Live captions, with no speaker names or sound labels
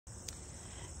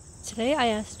Today I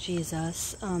asked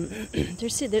Jesus,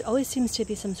 there always seems to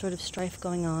be some sort of strife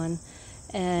going on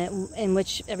in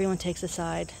which everyone takes a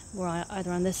side. We're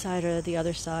either on this side or the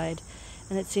other side.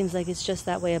 And it seems like it's just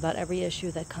that way about every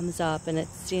issue that comes up. And it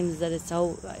seems that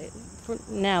for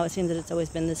now, it seems that it's always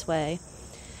been this way.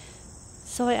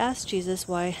 So I asked Jesus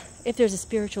why, if there's a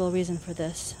spiritual reason for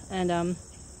this. And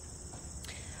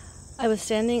I was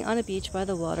standing on a beach by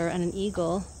the water, and an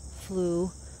eagle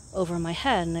flew over my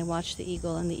head, and I watched the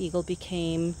eagle, and the eagle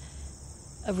became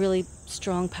a really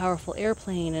strong, powerful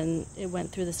airplane, and it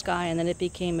went through the sky, and then it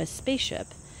became a spaceship,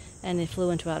 and it flew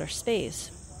into outer space.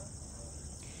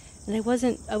 And I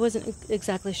wasn't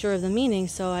exactly sure of the meaning,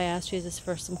 so I asked Jesus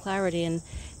for some clarity, and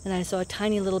then I saw a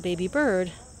tiny little baby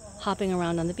bird hopping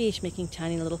around on the beach, making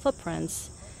tiny little footprints,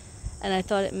 and I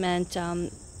thought it meant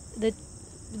that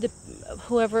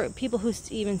people who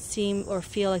even seem or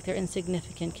feel like they're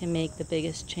insignificant can make the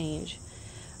biggest change.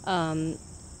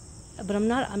 But I'm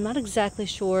not exactly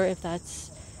sure if that's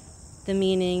the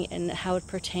meaning and how it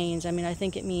pertains. I mean, I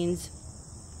think it means,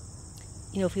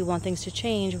 if we want things to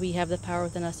change, we have the power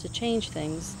within us to change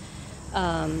things.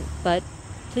 But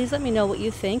please let me know what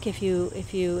you think if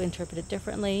you interpret it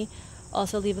differently.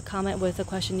 Also, leave a comment with a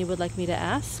question you would like me to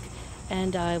ask,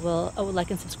 and I would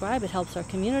like and subscribe. It helps our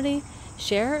community.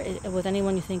 Share it with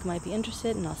anyone you think might be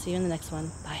interested, and I'll see you in the next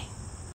one. Bye.